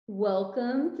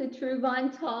Welcome to True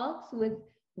Vine Talks with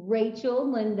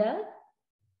Rachel Linda.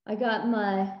 I got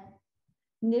my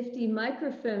nifty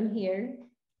microphone here.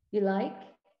 You like?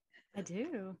 I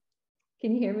do.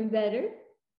 Can you hear me better?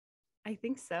 I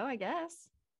think so, I guess.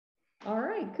 All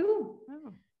right, cool.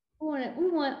 Oh. We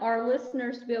want our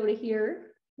listeners to be able to hear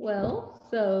well.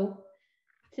 So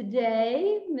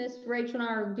today, Miss Rachel and I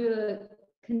are doing a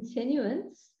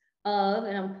continuance of,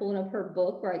 and I'm pulling up her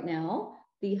book right now,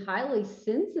 The Highly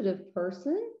Sensitive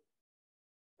Person.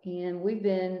 And we've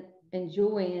been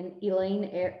enjoying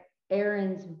Elaine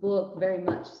Aron's book very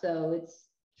much so. It's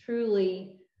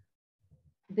truly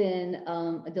been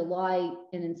a delight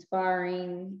and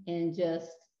inspiring and just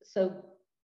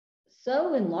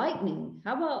so enlightening.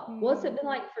 How about what's it been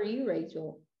like for you,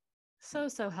 Rachel? So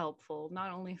helpful,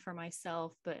 not only for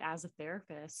myself, but as a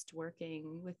therapist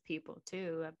working with people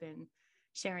too. I've been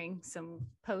sharing some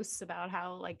posts about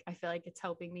how I feel like it's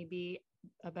helping me be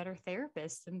a better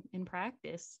therapist in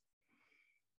practice.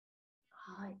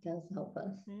 Oh, it does help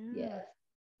us. Yes.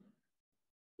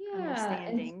 Yeah.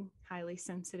 Understanding highly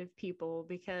sensitive people,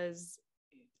 because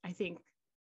I think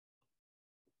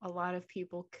a lot of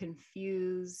people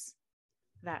confuse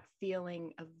that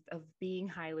feeling of being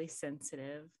highly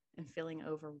sensitive and feeling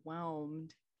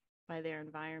overwhelmed by their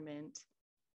environment,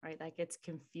 right? That gets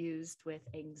confused with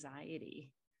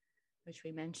anxiety, which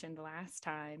we mentioned last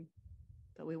time,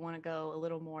 but we want to go a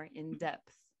little more in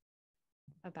depth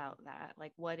about that.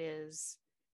 Like, what is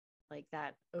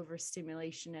that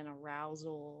overstimulation and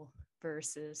arousal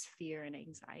versus fear and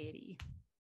anxiety?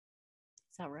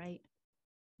 Is that right?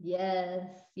 Yes,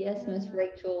 Miss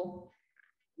Rachel.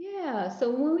 Yeah. So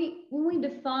when we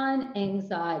define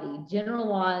anxiety,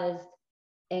 generalized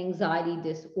anxiety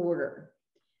disorder,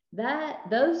 that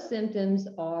those symptoms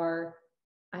are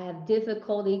I have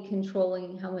difficulty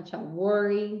controlling how much I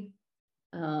worry.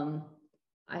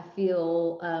 I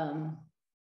feel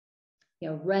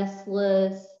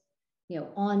restless,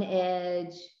 on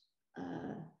edge.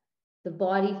 Uh, the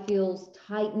body feels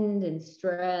tightened and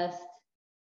stressed.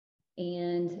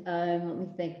 And let me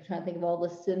think, I'm trying to think of all the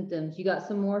symptoms. You got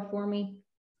some more for me?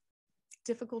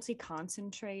 Difficulty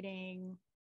concentrating.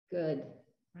 Good.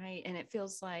 Right. And it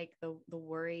feels like the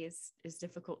worry is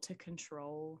difficult to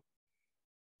control.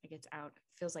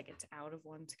 Feels like it's out of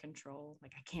one's control.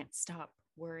 Like, I can't stop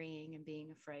worrying and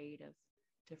being afraid of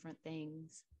different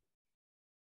things.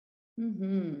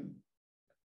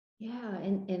 Yeah.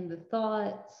 And the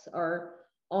thoughts are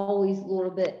always a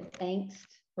little bit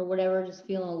angst or whatever, just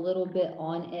feeling a little bit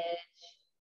on edge.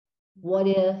 What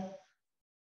if,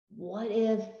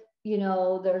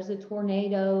 there's a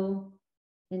tornado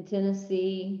in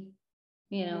Tennessee,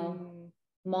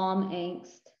 mom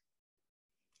angst.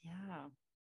 Yeah.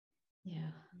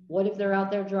 Yeah. What if they're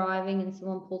out there driving and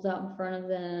someone pulls out in front of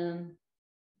them?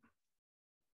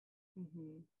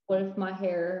 What if my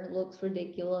hair looks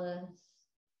ridiculous?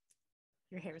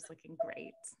 Your hair is looking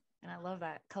great. And I love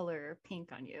that color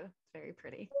pink on you. It's very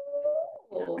pretty.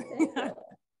 Oh, yeah.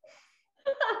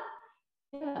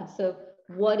 Yeah. So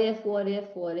what if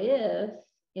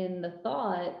in the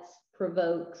thoughts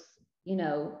provokes,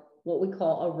 what we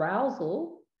call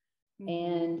arousal.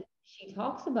 And she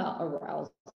talks about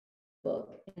arousal in the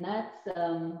book. And that's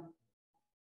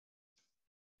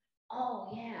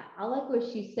oh yeah, I like what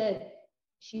she said.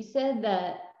 She said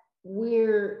that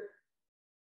we're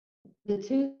the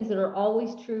two things that are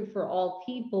always true for all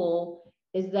people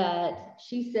is that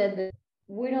she said that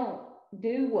we don't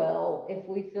do well if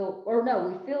we feel, or no,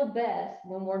 we feel best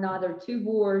when we're neither too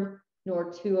bored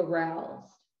nor too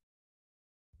aroused.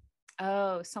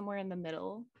 Oh, somewhere in the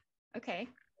middle. Okay,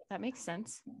 that makes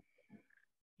sense.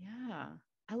 Yeah.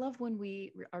 I love when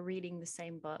we are reading the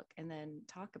same book and then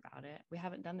talk about it. We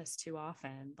haven't done this too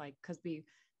often, because we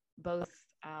both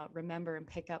remember and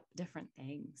pick up different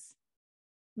things.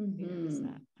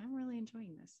 I'm really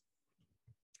enjoying this.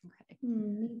 Okay.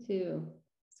 Me too.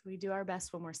 So we do our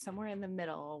best when we're somewhere in the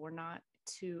middle. We're not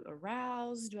too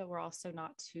aroused, but we're also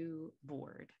not too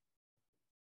bored.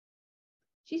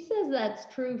 She says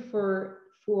that's true for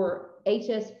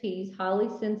HSPs, highly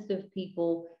sensitive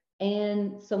people,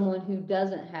 and someone who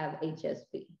doesn't have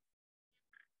HSP.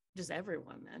 Just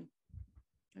everyone then.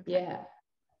 Okay. Yeah.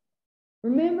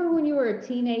 Remember when you were a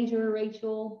teenager,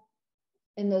 Rachel,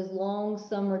 in those long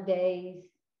summer days?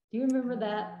 Do you remember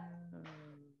that?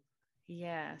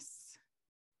 Yes.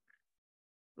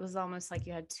 It was almost like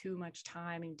you had too much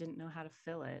time and you didn't know how to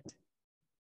fill it.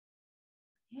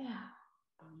 Yeah.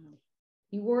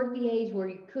 You were at the age where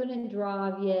you couldn't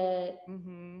drive yet.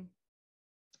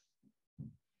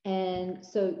 And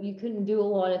so you couldn't do a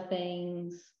lot of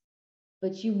things.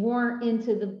 but you weren't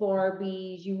into the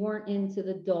Barbies, you weren't into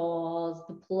the dolls,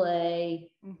 the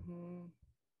play. Mm-hmm.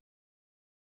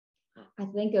 I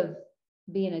think of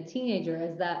being a teenager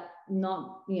as that,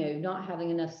 not, not having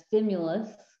enough stimulus.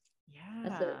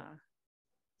 That's Yeah.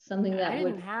 something I that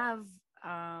didn't would, have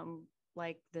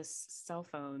like this cell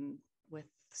phone with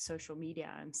social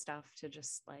media and stuff to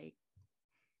just like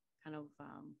kind of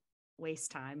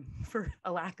waste time, for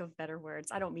a lack of better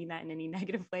words. I don't mean that in any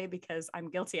negative way, because I'm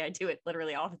guilty. I do it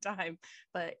literally all the time,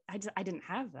 but I didn't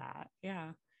have that.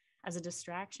 Yeah. As a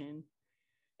distraction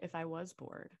if I was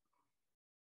bored.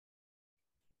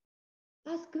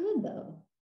 that's good though.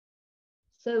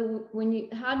 So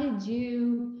how did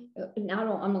you, I'm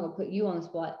not going to put you on the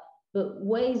spot, but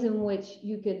ways in which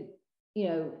you could,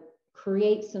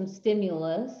 create some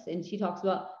stimulus. And she talks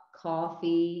about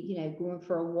coffee, going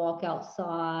for a walk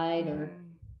outside, or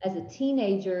as a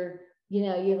teenager,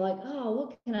 you're like, oh,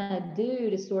 what can I do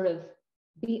to sort of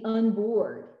be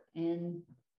unbored? And,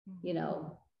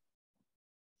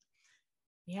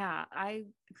 Yeah, I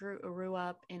grew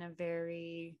up in a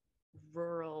very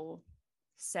rural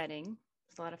setting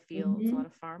with a lot of fields, a lot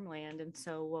of farmland. And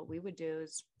so what we would do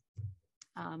is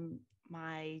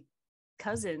my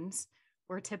cousins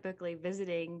were typically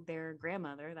visiting their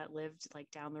grandmother that lived like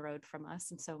down the road from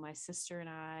us. And so my sister and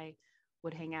I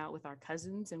would hang out with our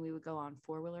cousins, and we would go on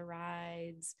four-wheeler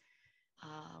rides.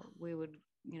 We would,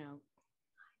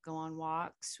 go on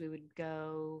walks. We would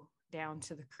go down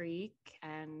to the creek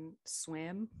and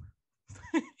swim.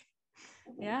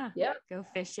 Yeah. Go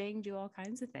fishing, do all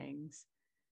kinds of things.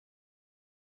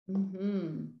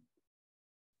 And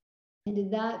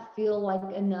did that feel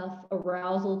like enough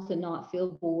arousal to not feel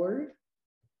bored?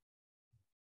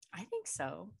 I think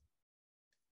so.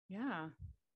 Yeah.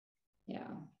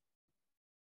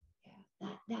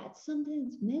 That's something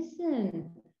that's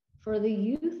missing for the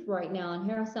youth right now. And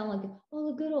here I sound like,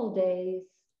 oh, the good old days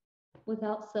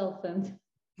without cell phones.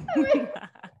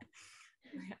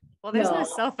 Well, there's no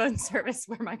cell phone service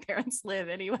where my parents live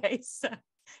anyway, so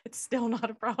it's still not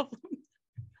a problem.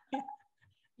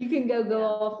 You can go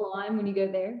offline when you go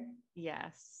there?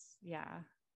 Yes. Yeah.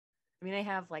 I mean, they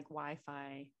have like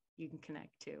Wi-Fi you can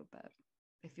connect to, but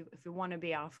if you want to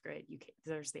be off grid,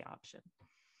 there's the option.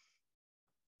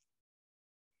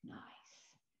 Nice.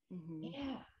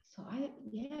 Yeah. So I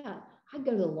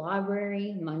go to the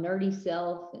library, my nerdy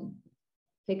self, and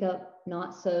pick up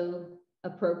not so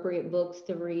appropriate books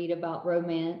to read about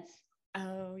romance.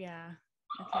 Oh yeah.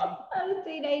 Okay. As a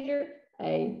teenager,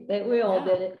 hey, that we all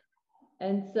did it.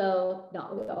 And so,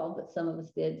 not we all, but some of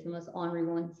us did, some of us ornery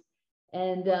ones.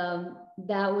 And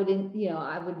that would,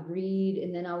 I would read,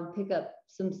 and then I would pick up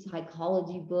some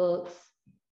psychology books.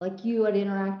 Like you, I'd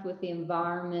interact with the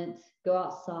environment, go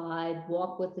outside,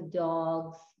 walk with the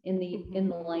dogs in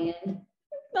the land.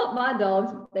 Not my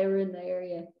dogs, but they were in the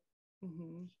area.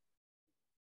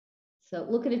 So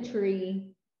look at a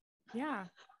tree. Yeah.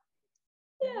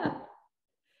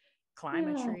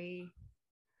 Climb a tree.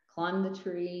 Climb the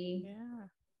tree. Yeah.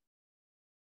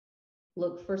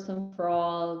 Look for some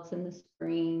frogs in the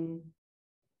spring.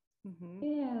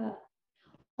 Yeah.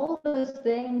 All those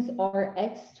things are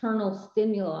external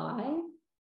stimuli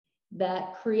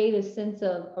that create a sense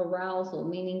of arousal,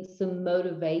 meaning some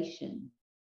motivation.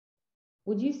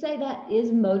 Would you say that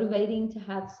is motivating to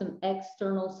have some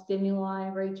external stimuli,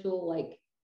 Rachel, like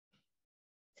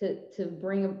to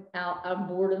bring out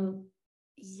boredom?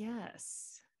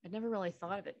 Yes. I'd never really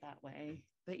thought of it that way.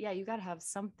 But yeah, you got to have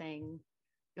something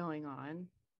going on.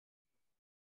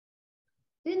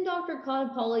 Didn't Dr.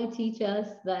 Conapoli teach us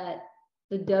that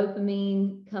the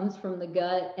dopamine comes from the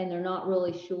gut, and they're not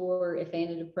really sure if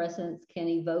antidepressants can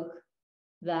evoke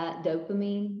that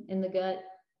dopamine in the gut?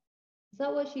 Is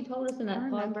that what she told us in that podcast? I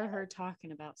remember her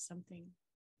talking about something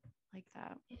like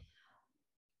that.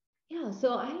 Yeah,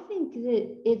 so I think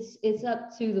that it's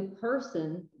up to the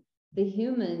person, the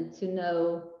human, to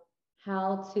know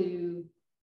how to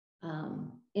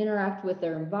interact with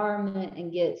their environment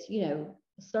and get,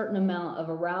 a certain amount of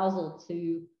arousal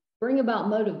to bring about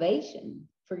motivation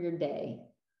for your day.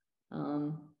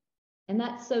 And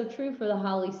that's so true for the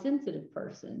highly sensitive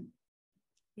person.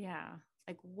 Yeah.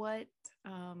 Like what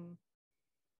kind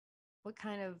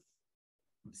of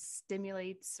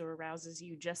stimulates or arouses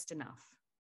you just enough?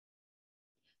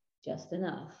 Just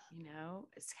enough.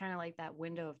 It's kind of like that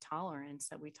window of tolerance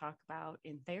that we talk about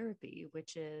in therapy,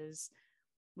 which is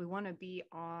we want to be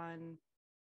on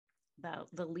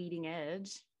the leading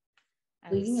edge,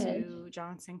 as Sue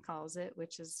Johnson calls it,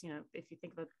 which is, if you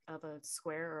think of a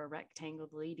square or a rectangle,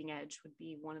 the leading edge would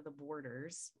be one of the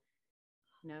borders.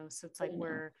 So it's like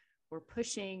we're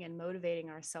pushing and motivating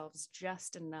ourselves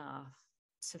just enough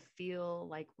to feel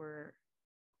like we're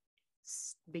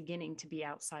beginning to be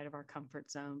outside of our comfort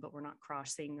zone, but we're not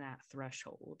crossing that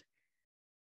threshold.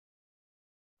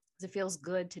 It feels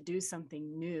good to do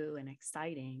something new and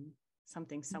exciting,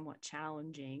 something somewhat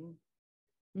challenging,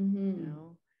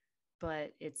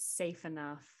 but it's safe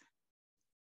enough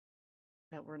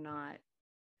that we're not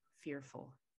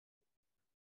fearful,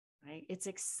 right? It's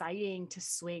exciting to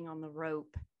swing on the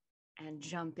rope and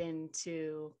jump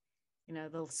into,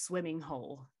 the swimming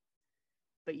hole,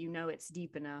 but it's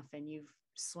deep enough, and you've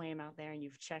swam out there and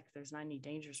you've checked there's not any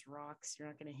dangerous rocks. You're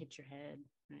not going to hit your head,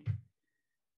 right?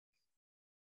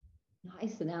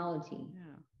 Nice analogy.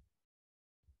 Yeah.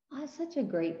 Oh, that's such a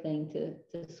great thing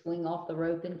to swing off the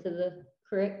rope into the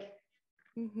creek.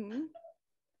 We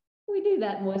do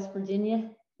that in West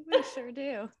Virginia. We sure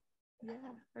do.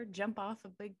 Yeah. Or jump off a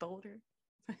big boulder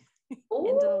into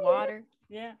the water.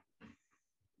 Yeah.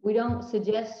 We don't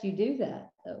suggest you do that,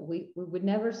 though. We would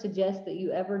never suggest that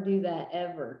you ever do that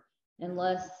ever,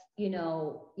 unless,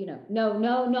 no,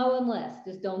 unless,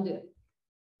 just don't do it.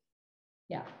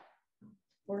 Yeah.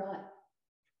 We're not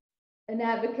an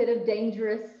advocate of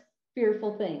dangerous,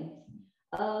 fearful things.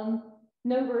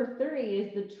 Number 3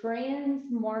 is the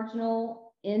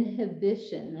transmarginal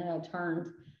inhibition that I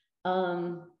turned.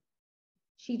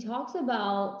 She talks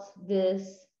about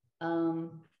this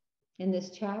in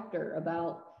this chapter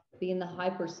about being the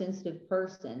hypersensitive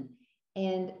person.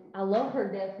 And I love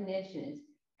her definitions.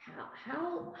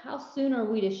 How soon are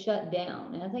we to shut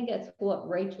down? And I think that's what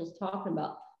Rachel's talking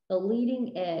about, the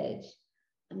leading edge.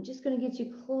 I'm just going to get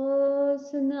you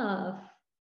close enough,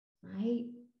 right?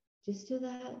 Just to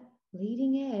that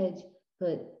leading edge,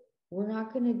 but we're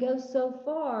not going to go so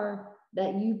far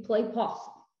that you play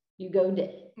possum. You go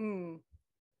dead.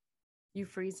 You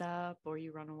freeze up or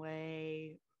you run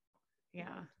away.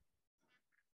 Yeah.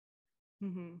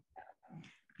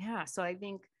 Yeah. So I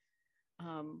think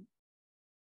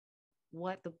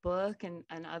what the book and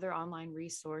other online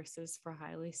resources for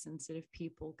highly sensitive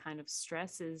people kind of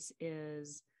stresses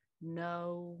is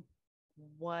know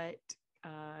what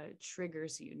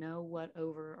triggers you, know what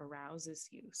over arouses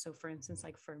you. So for instance,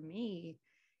 like for me,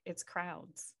 it's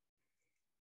crowds.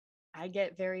 I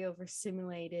get very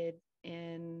overstimulated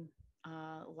in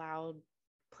loud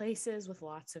places with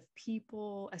lots of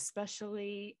people,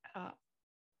 especially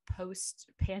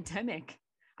post-pandemic.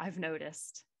 I've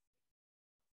noticed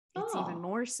it's even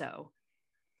more so.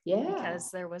 Yeah. Because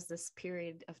there was this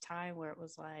period of time where it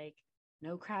was like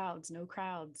no crowds, no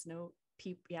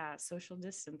people. Yeah, social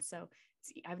distance. So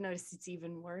I've noticed it's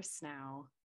even worse now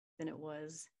than it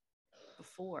was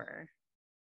before.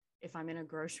 If I'm in a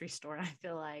grocery store and I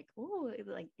feel like, oh,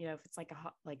 like, if it's like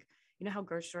how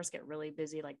grocery stores get really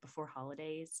busy like before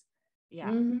holidays. Yeah.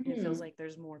 And it feels like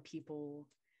there's more people,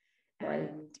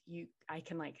 and I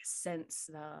can like sense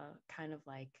the kind of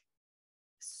like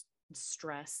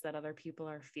stress that other people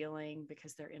are feeling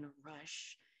because they're in a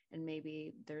rush, and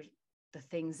maybe there's the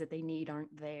things that they need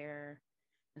aren't there.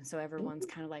 And so everyone's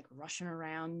kind of like rushing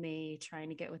around me, trying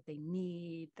to get what they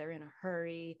need. They're in a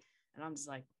hurry. And I'm just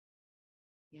like,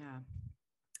 yeah,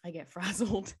 I get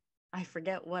frazzled. I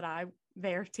forget what I'm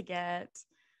there to get.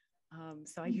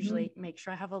 So I usually make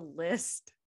sure I have a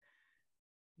list.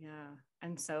 Yeah.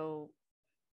 And so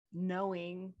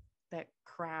knowing that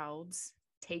crowds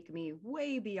take me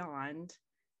way beyond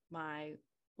my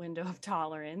window of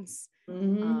tolerance,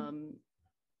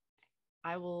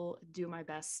 I will do my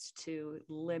best to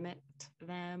limit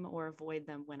them or avoid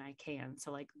them when I can.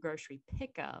 So like grocery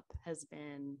pickup has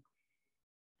been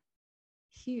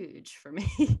huge for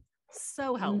me.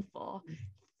 So helpful.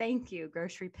 Thank you,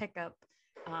 grocery pickup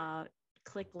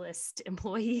click list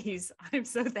employees. I'm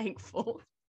so thankful.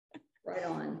 Right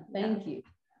on. Thank you.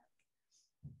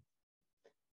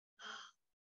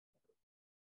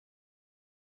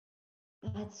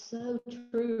 That's so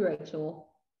true, Rachel.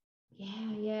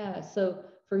 Yeah. So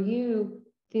for you,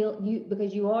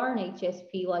 because you are an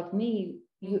HSP like me,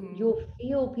 you'll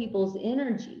feel people's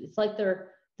energy. It's like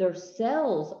their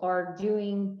cells are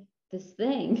doing this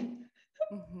thing.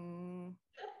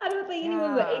 I don't think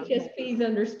anyone but HSPs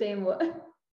understand what,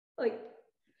 like,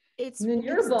 it's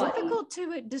difficult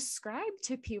to describe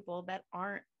to people that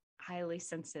aren't highly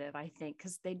sensitive, I think,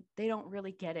 because they don't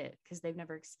really get it because they've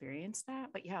never experienced that.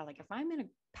 But yeah, like if I'm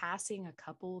passing a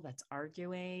couple that's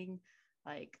arguing,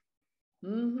 like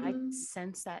I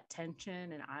sense that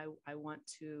tension, and I want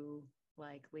to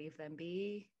like leave them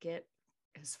be, get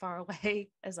as far away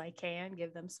as I can,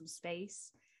 give them some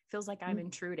space. Feels like I'm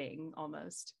intruding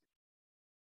almost.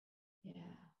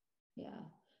 Yeah,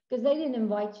 because they didn't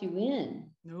invite you in.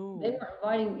 No, they were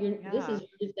inviting you. This is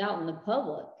just out in the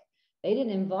public. They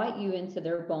didn't invite you into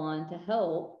their bond to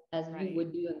help as you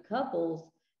would do in couples.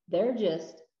 They're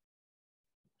just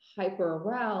hyper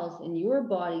aroused and your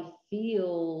body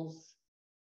feels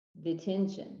the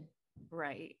tension.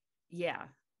 Right. Yeah.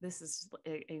 This is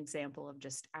an example of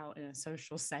just out in a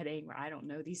social setting where I don't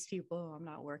know these people. I'm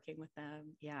not working with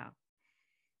them. Yeah.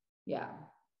 Yeah.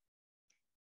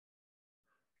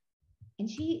 And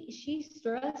she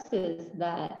stresses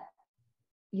that,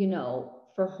 you know,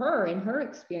 for her, in her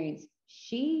experience,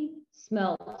 she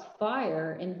smelled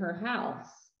fire in her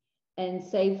house and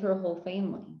saved her whole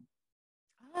family.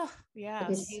 Oh,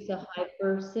 Because yes. she's a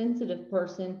hypersensitive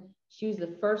person. She was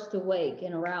the first to wake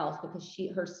and arouse because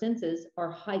her senses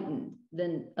are heightened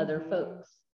than other folks.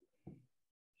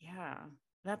 Yeah.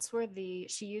 That's where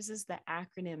she uses the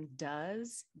acronym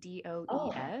DOES,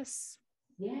 DOES.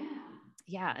 Yeah.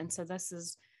 Yeah. And so this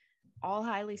is all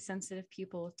highly sensitive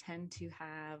people tend to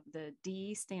have the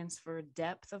D stands for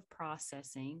depth of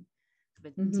processing,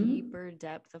 the deeper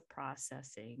depth of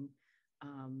processing,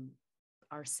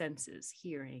 our senses,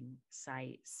 hearing,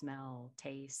 sight, smell,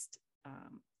 taste,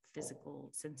 physical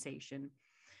sensation.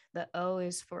 The O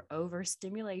is for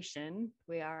overstimulation.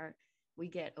 We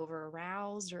get over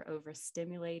aroused or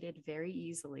overstimulated very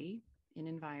easily in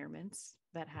environments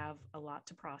that have a lot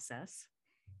to process.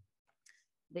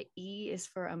 The E is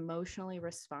for emotionally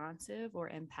responsive or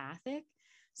empathic.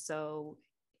 So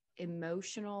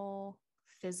emotional,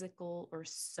 physical, or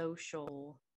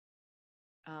social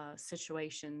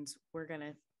situations, we're going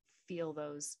to feel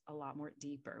those a lot more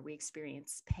deeper. We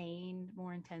experience pain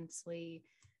more intensely.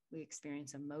 We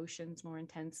experience emotions more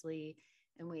intensely.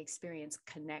 And we experience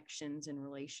connections and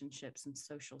relationships and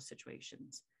social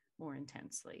situations more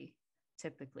intensely,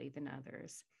 typically, than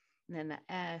others. And then the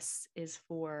S is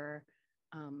for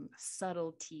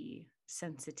subtlety,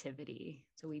 sensitivity.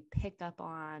 So we pick up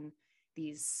on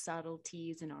these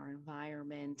subtleties in our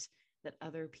environment that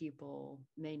other people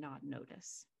may not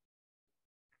notice.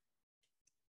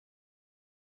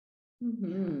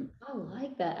 I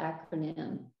like that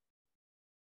acronym.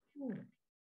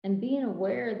 And being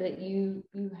aware that you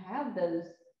have those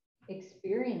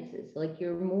experiences, like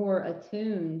you're more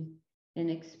attuned and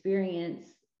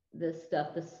experience this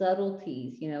stuff, the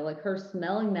subtleties, you know, like her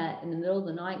smelling that in the middle of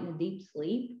the night in a deep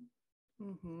sleep.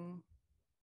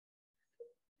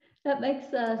 That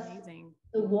makes us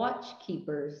the watch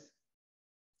keepers.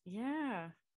 Yeah.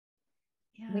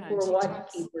 I think we're watch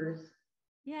keepers.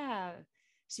 Yeah.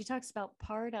 She talks about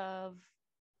part of,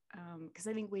 because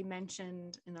I think we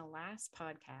mentioned in the last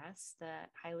podcast that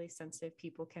highly sensitive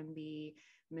people can be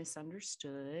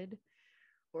misunderstood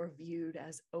or viewed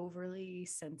as overly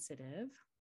sensitive.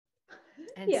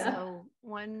 And so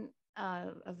one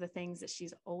of the things that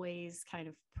she's always kind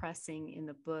of pressing in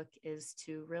the book is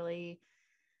to really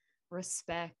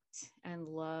respect and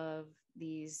love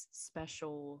these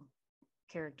special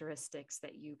characteristics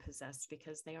that you possess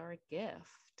because they are a gift.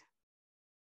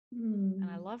 And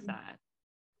I love that.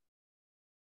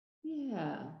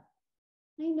 Yeah.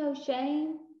 Ain't no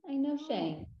shame. Ain't no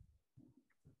shame.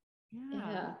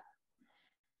 Yeah.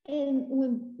 And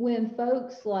when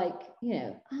folks like, you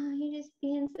know, oh, you're just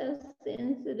being so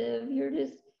sensitive,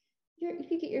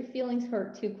 if you get your feelings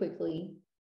hurt too quickly,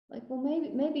 like, well,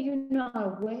 maybe you're not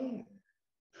aware.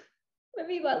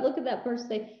 Maybe you might look at that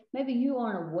person and say, maybe you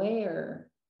aren't aware.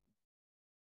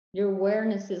 Your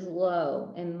awareness is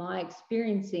low and my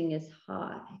experiencing is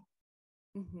high.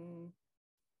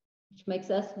 Which makes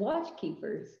us watch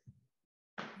keepers.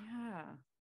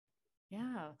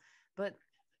 Yeah. But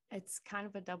it's kind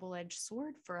of a double-edged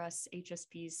sword for us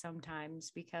HSPs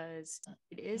sometimes because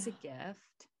it is a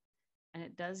gift and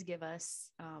it does give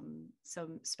us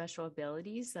some special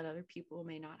abilities that other people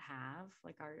may not have,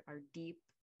 like our deep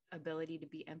ability to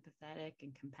be empathetic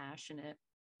and compassionate.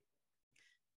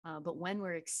 But when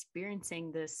we're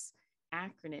experiencing this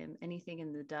acronym, anything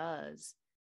in the does,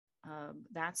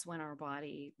 that's when our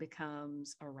body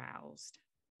becomes aroused.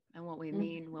 And what we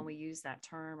mean when we use that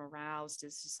term aroused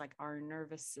is just like our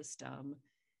nervous system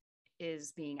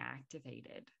is being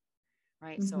activated,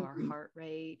 right? So our heart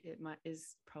rate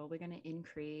is probably going to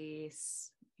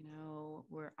increase, you know,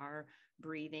 where our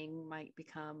breathing might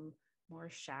become more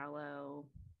shallow.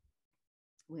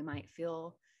 We might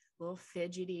feel a little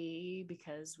fidgety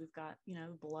because we've got, you know,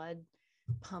 blood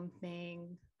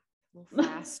pumping a little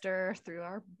faster through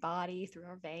our body, through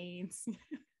our veins.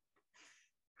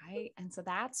 Right. And so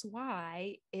that's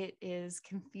why it is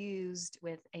confused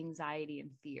with anxiety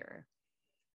and fear.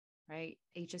 Right.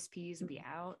 HSPs will be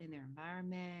out in their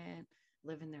environment,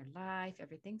 living their life,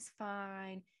 everything's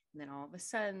fine. And then all of a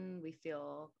sudden we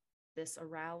feel this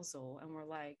arousal and we're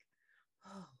like,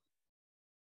 oh,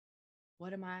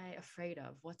 what am I afraid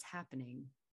of? What's happening?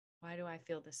 Why do I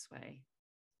feel this way?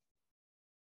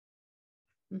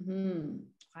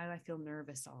 Why do I feel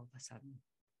nervous all of a sudden?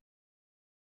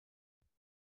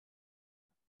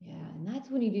 Yeah, and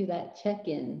that's when you do that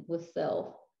check-in with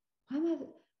self. Why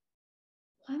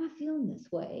am I feeling this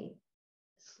way?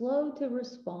 Slow to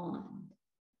respond.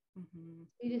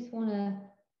 You just want to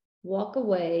walk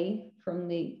away from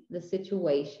the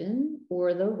situation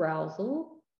or the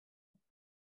arousal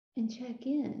and check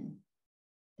in.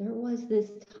 There was this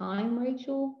time,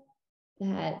 Rachel,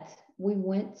 that we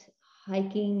went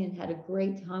hiking and had a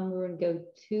great time. We were going to go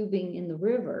tubing in the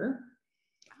river.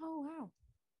 Oh, wow.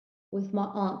 With my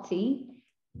auntie,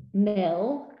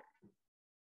 Mel,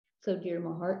 so dear to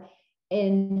my heart.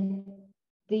 And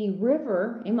the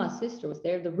river, and my sister was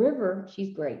there. The river,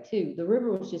 she's great too. The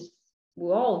river was just,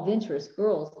 we're all adventurous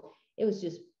girls. It was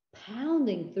just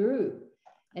pounding through.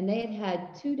 And they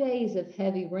had 2 days of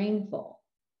heavy rainfall.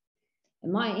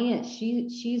 And my aunt,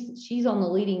 she's on the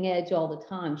leading edge all the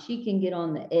time. She can get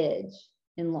on the edge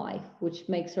in life, which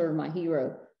makes her my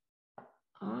hero.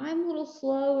 I'm a little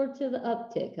slower to the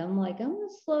uptick. I'm like, I'm going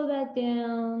to slow that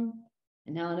down.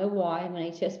 And now I know why. I'm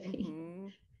an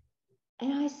HSP.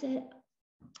 And I said,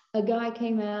 a guy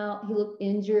came out. He looked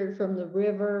injured from the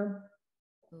river.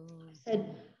 I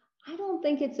said, I don't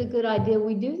think it's a good idea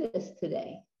we do this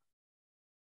today.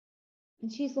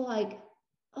 And she's like,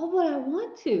 oh, but I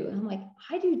want to. And I'm like,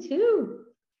 I do too.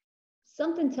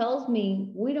 Something tells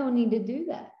me we don't need to do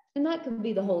that. And that could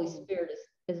be the Holy Spirit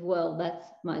as well. That's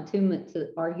my attunement to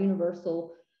our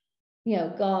universal,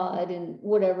 God and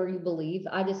whatever you believe.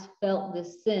 I just felt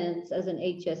this sense as an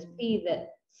HSP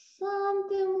that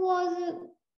something wasn't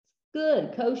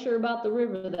good, kosher about the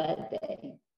river that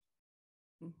day.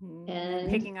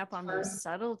 And picking up on those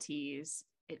subtleties,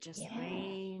 it just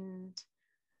rained.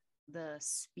 The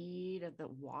speed of the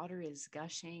water is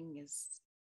gushing is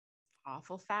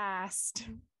awful fast.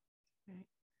 Right?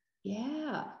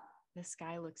 Yeah. This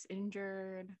guy looks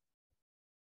injured.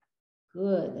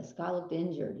 Good. This guy looked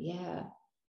injured. Yeah.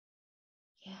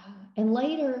 Yeah. And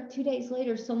later, 2 days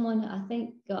later, someone I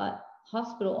think got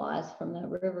hospitalized from that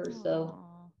river. Aww.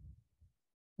 So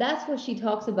that's what she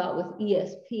talks about with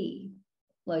ESP.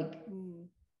 Like,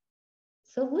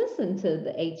 so listen to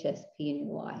the HSP in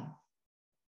your life.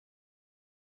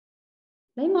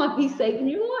 They might be saving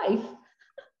your life.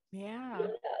 Yeah.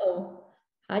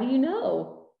 How do you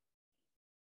know?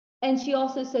 And she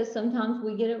also says sometimes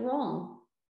we get it wrong.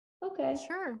 Okay.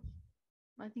 Sure.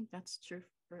 I think that's true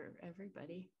for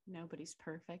everybody. Nobody's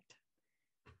perfect.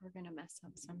 We're going to mess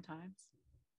up sometimes.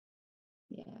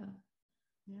 Yeah.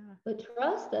 Yeah. But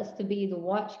trust us to be the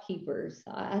watch keepers.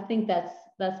 I think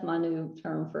that's my new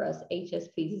term for us,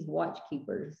 HSPs, is watch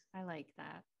keepers. I like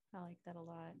that. I like that a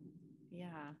lot. Yeah.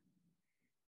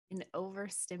 In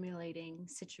overstimulating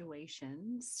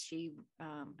situations,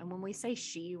 and when we say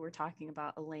she, we're talking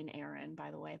about Elaine Aron, by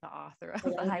the way, the author of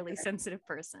A Highly Sensitive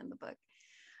Person, the book.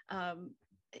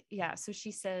 So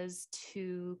she says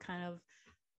to kind of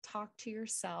talk to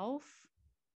yourself,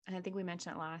 and I think we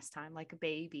mentioned it last time, like a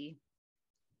baby,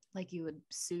 like you would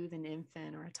soothe an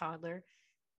infant or a toddler,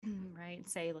 right? And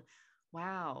say,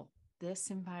 wow,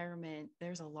 this environment,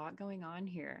 there's a lot going on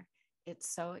here.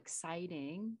 It's so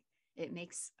exciting. It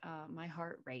makes my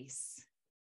heart race,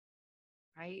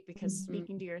 right? Because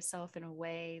speaking to yourself in a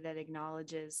way that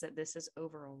acknowledges that this is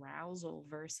over arousal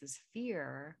versus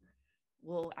fear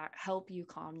will help you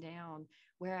calm down.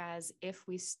 Whereas if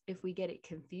we get it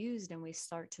confused and we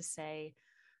start to say,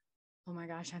 oh my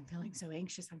gosh, I'm feeling so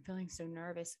anxious, I'm feeling so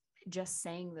nervous, just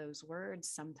saying those words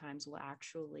sometimes will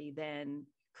actually then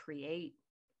create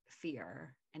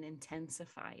fear and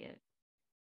intensify it.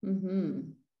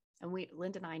 And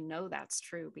Linda and I know that's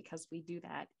true because we do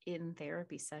that in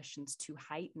therapy sessions to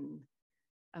heighten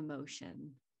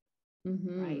emotion,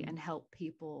 right? And help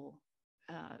people,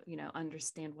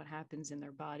 understand what happens in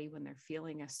their body when they're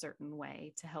feeling a certain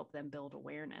way to help them build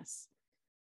awareness.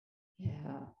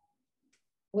 Yeah.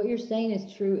 What you're saying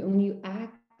is true. And when you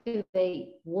activate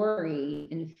worry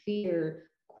and fear,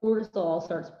 cortisol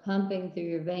starts pumping through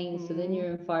your veins. So then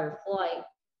you're in fight or flight.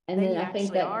 And then I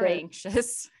think that are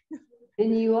anxious.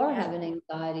 Then you are having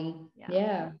anxiety.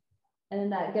 Yeah. And then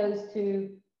that goes to,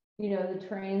 the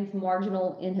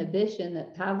transmarginal inhibition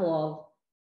that Pavlov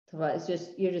talks about. It's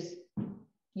just, you just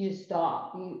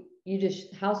stop. You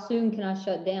just, how soon can I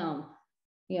shut down?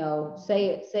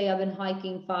 Say I've been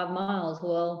hiking 5 miles.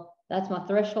 Well, that's my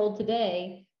threshold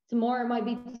today. Tomorrow it might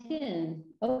be 10.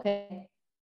 Okay.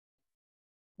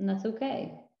 And that's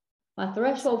okay. My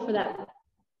threshold for that.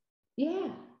 Yeah.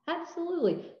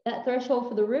 Absolutely. That threshold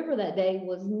for the river that day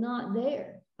was not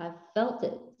there. I felt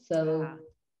it. So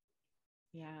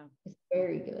yeah, it's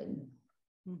very good.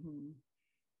 mm-hmm.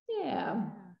 Yeah.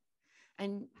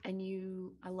 And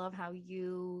I love how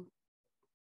you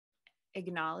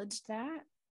acknowledged that,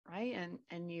 right?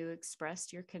 And you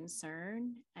expressed your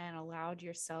concern and allowed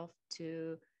yourself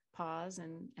to pause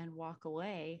and walk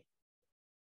away,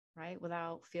 right?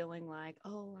 Without feeling like,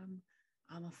 oh,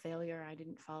 I'm a failure. I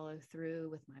didn't follow through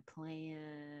with my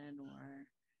plan, or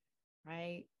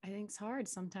right. I think it's hard.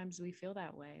 Sometimes we feel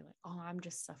that way. Like, oh, I'm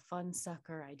just a fun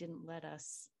sucker. I didn't let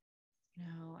us,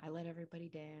 I let everybody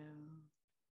down.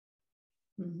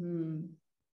 Mm-hmm.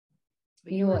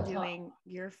 But you were doing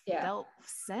your felt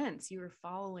sense. You were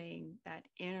following that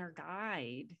inner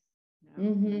guide,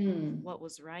 mm-hmm. what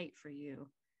was right for you.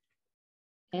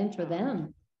 And for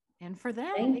them. And for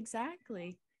them,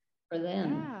 exactly. For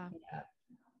them. Yeah.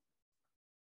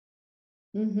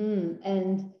 Mm-hmm.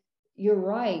 And you're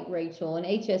right, Rachel. An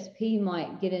HSP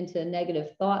might get into a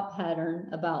negative thought pattern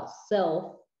about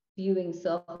self, viewing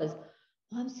self as,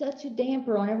 oh, I'm such a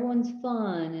damper on everyone's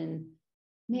fun. And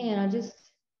man,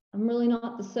 I'm really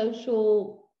not the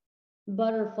social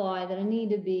butterfly that I need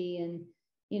to be. And,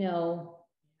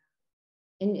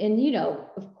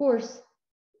 of course,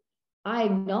 I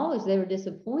acknowledge they were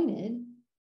disappointed.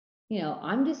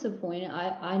 I'm disappointed.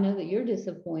 I know that you're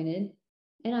disappointed.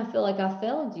 And I feel like I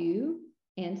failed you,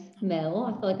 and Mel.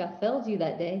 I feel like I failed you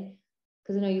that day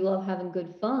because I know you love having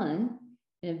good fun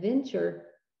and adventure.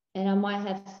 And I might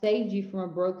have saved you from a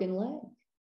broken leg.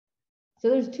 So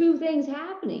there's two things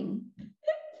happening.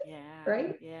 Yeah.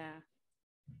 Right? Yeah.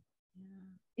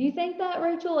 Do you think that,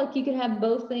 Rachel? Like you could have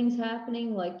both things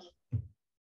happening, like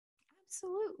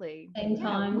absolutely. Same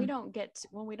time. When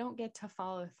we don't get to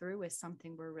follow through with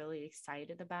something we're really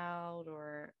excited about,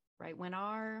 or right when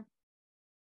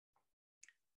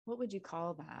what would you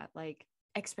call that? Like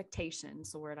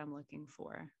expectations, the word I'm looking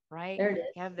for, right? There it is.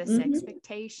 You have this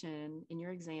expectation in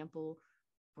your example,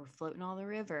 we're floating on the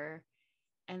river,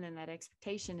 and then that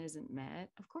expectation isn't met.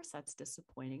 Of course, that's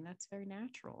disappointing. That's very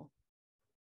natural.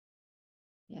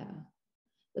 Yeah.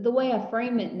 But the way I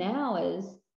frame it now is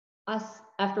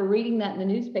after reading that in the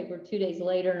newspaper 2 days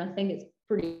later, and I think it's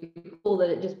pretty cool that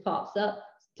it just pops up,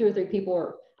 2 or 3 people,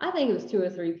 or I think it was 2 or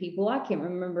 3 people, I can't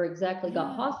remember exactly,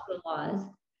 got hospitalized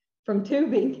from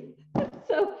tubing.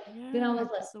 So then I was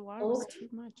like, the water was too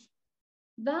much.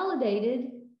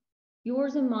 Validated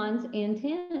yours and mine's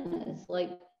antennas. Like,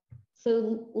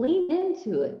 so lean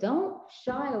into it. Don't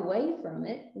shy away from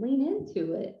it. Lean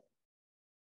into it.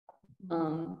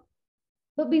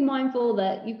 But be mindful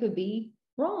that you could be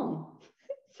wrong.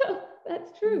 So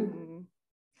that's true. Mm-hmm.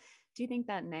 Do you think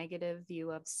that negative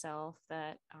view of self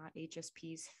that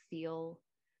HSPs feel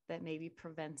that maybe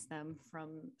prevents them from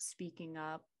speaking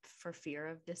up for fear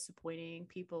of disappointing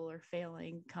people or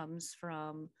failing comes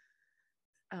from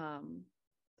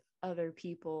other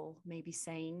people maybe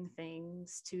saying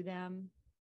things to them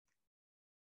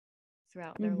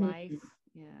throughout their life?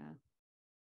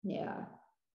 Yeah.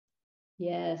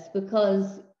 Yes,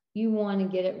 because you want to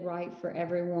get it right for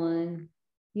everyone.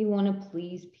 You want to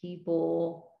please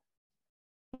people.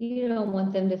 You don't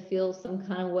want them to feel some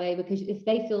kind of way, because if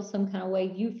they feel some kind of way,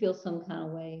 you feel some kind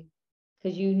of way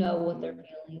because you know what they're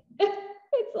feeling.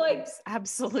 It's like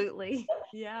absolutely.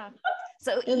 Yeah.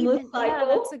 So even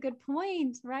that's a good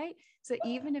point, right? So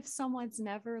even if someone's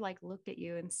never like looked at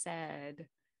you and said,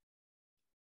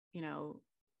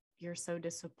 you're so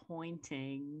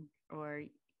disappointing, or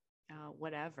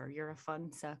whatever, you're a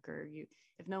fun sucker.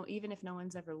 Even if no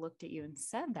one's ever looked at you and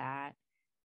said that,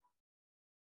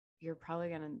 you're probably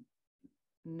going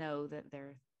to know that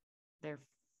they're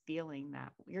feeling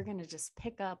that. You're going to just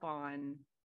pick up on,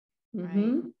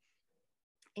 right?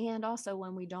 And also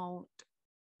when we don't,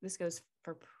 this goes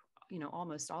for,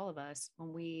 almost all of us,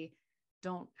 when we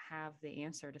don't have the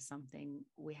answer to something,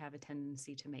 we have a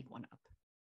tendency to make one up.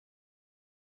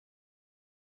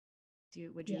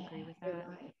 Would you agree with that?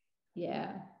 Right.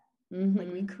 Yeah.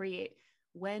 Like we create,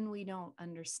 when we don't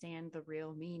understand the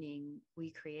real meaning, we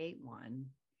create one.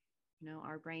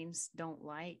 Our brains don't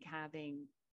like having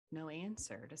no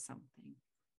answer to something.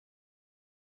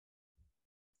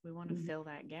 We want to fill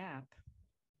that gap.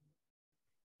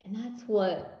 And that's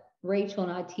what Rachel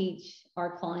and I teach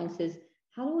our clients is,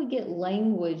 how do we get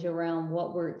language around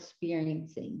what we're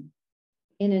experiencing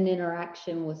in an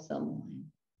interaction with someone?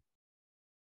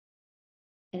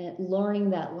 And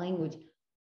learning that language.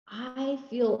 I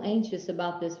feel anxious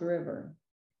about this river.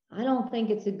 I don't think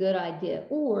it's a good idea.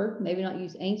 Or maybe not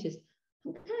use anxious.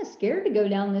 I'm kind of scared to go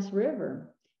down this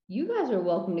river. You guys are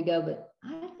welcome to go, but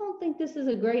I don't think this is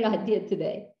a great idea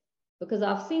today because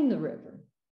I've seen the river.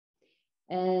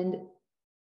 And,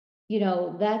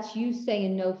 that's you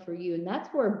saying no for you. And that's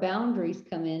where boundaries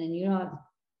come in. And, I've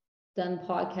done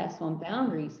podcasts on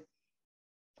boundaries.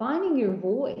 Finding your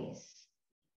voice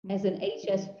as an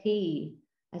HSP,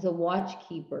 as a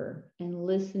watchkeeper, and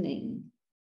listening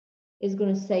is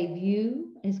going to save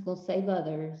you and it's going to save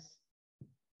others.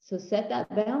 So set that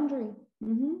boundary.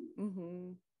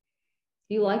 Do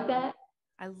you like that?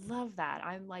 I love that.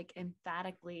 I'm like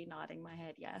emphatically nodding my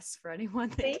head yes for anyone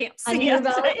that See? can't I see need a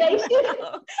us.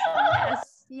 validation.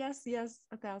 Yes,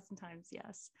 1,000 times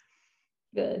yes.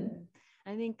 Good.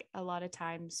 I think a lot of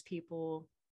times people,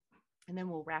 and then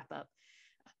we'll wrap up,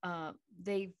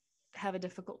 they have a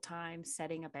difficult time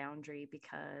setting a boundary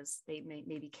because they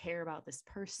maybe care about this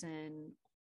person,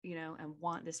 and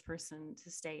want this person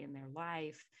to stay in their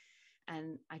life.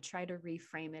 And I try to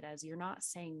reframe it as, you're not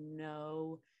saying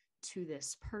no to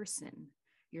this person.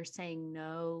 You're saying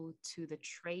no to the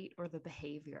trait or the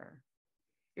behavior.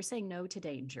 You're saying no to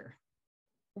danger.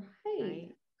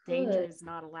 Right? Danger is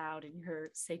not allowed in your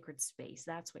sacred space.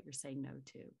 That's what you're saying no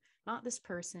to. Not this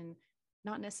person,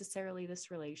 not necessarily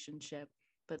this relationship,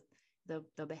 but the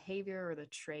behavior or the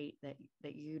trait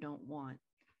that you don't want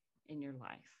in your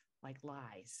life, like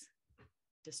lies,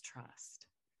 distrust,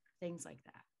 things like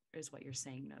that is what you're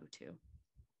saying no to.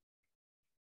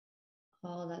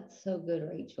 Oh, that's so good,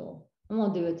 Rachel. I'm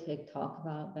gonna do a TikTok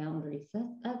about boundaries.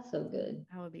 That's so good.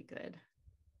 That would be good.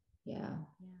 Yeah.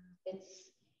 It's,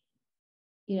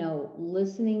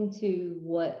 listening to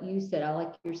what you said. I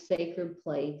like your sacred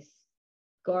place,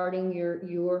 guarding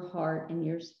your heart and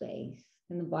your space.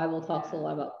 And the Bible talks a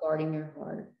lot about guarding your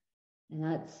heart. And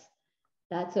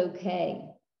that's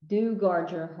okay. Do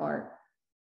guard your heart.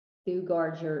 Do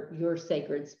guard your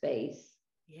sacred space.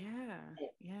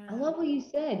 I love what you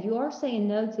said. You are saying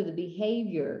no to the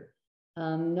behavior,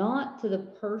 not to the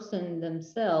person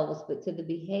themselves, but to the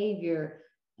behavior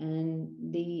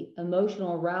and the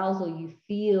emotional arousal you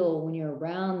feel when you're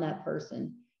around that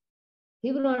person.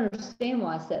 People don't understand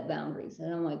why I set boundaries.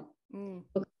 And I'm like, because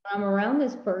when I'm around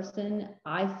this person,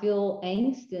 I feel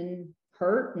angst and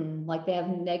hurt and like they have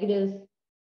negative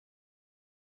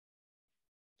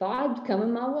vibes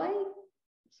coming my way.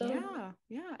 So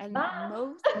and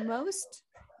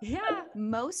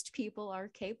most people are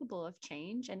capable of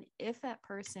change, and if that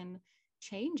person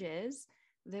changes,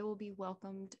 they will be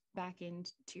welcomed back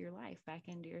into your life, back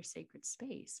into your sacred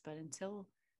space. But until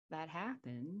that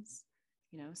happens,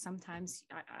 sometimes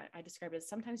I describe it as,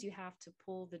 sometimes you have to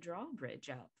pull the drawbridge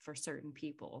up for certain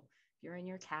people. You're in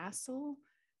your castle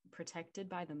protected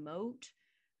by the moat.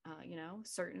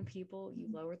 Certain people you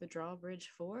lower the drawbridge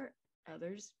for,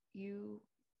 others you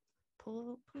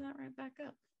pull that right back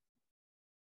up.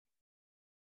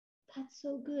 That's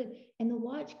so good. And the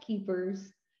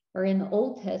watchkeepers are in the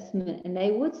Old Testament, and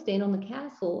they would stand on the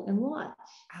castle and watch.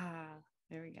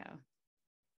 There we go.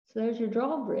 So there's your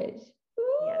drawbridge.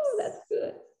 Ooh, yes, that's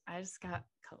good. I just got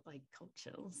cold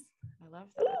chills. I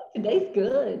love that. Ooh, today's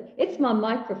good. It's my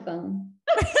microphone.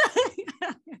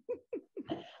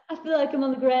 I feel like I'm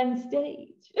on the grand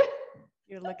stage.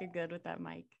 You're looking good with that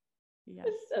mic. Yes.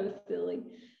 So silly.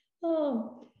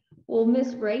 Oh, well,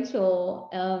 Miss Rachel,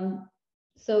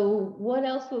 so what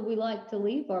else would we like to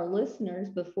leave our listeners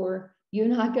before you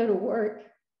and I go to work?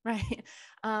 Right.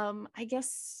 I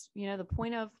guess, the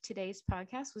point of today's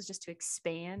podcast was just to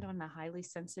expand on the highly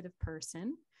sensitive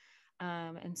person.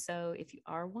 And so if you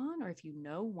are one, or if you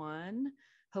know one,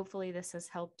 hopefully this has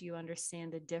helped you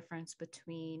understand the difference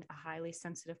between a highly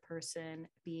sensitive person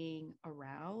being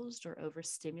aroused or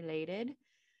overstimulated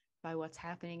by what's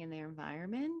happening in their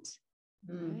environment,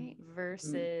 right?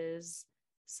 Versus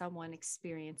someone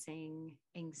experiencing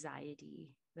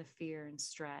anxiety, the fear and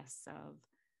stress of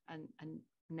a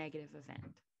negative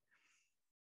event.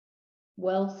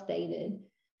 Well stated.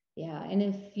 Yeah. And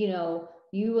if,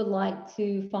 you would like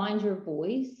to find your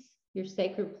voice, your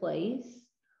sacred place,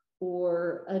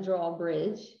 or a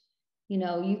drawbridge,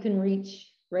 you can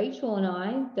reach Rachel and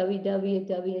I,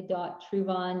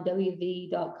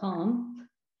 www.truevonewv.com.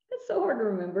 It's so hard to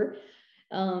remember.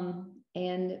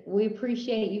 And we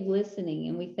appreciate you listening,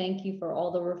 and we thank you for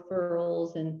all the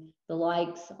referrals and the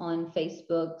likes on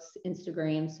Facebook's,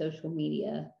 Instagram, social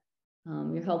media.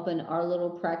 You're helping our little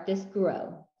practice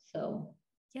grow. So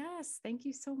yes, thank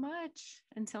you so much.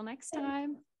 Until next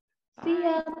time. See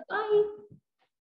ya. Bye.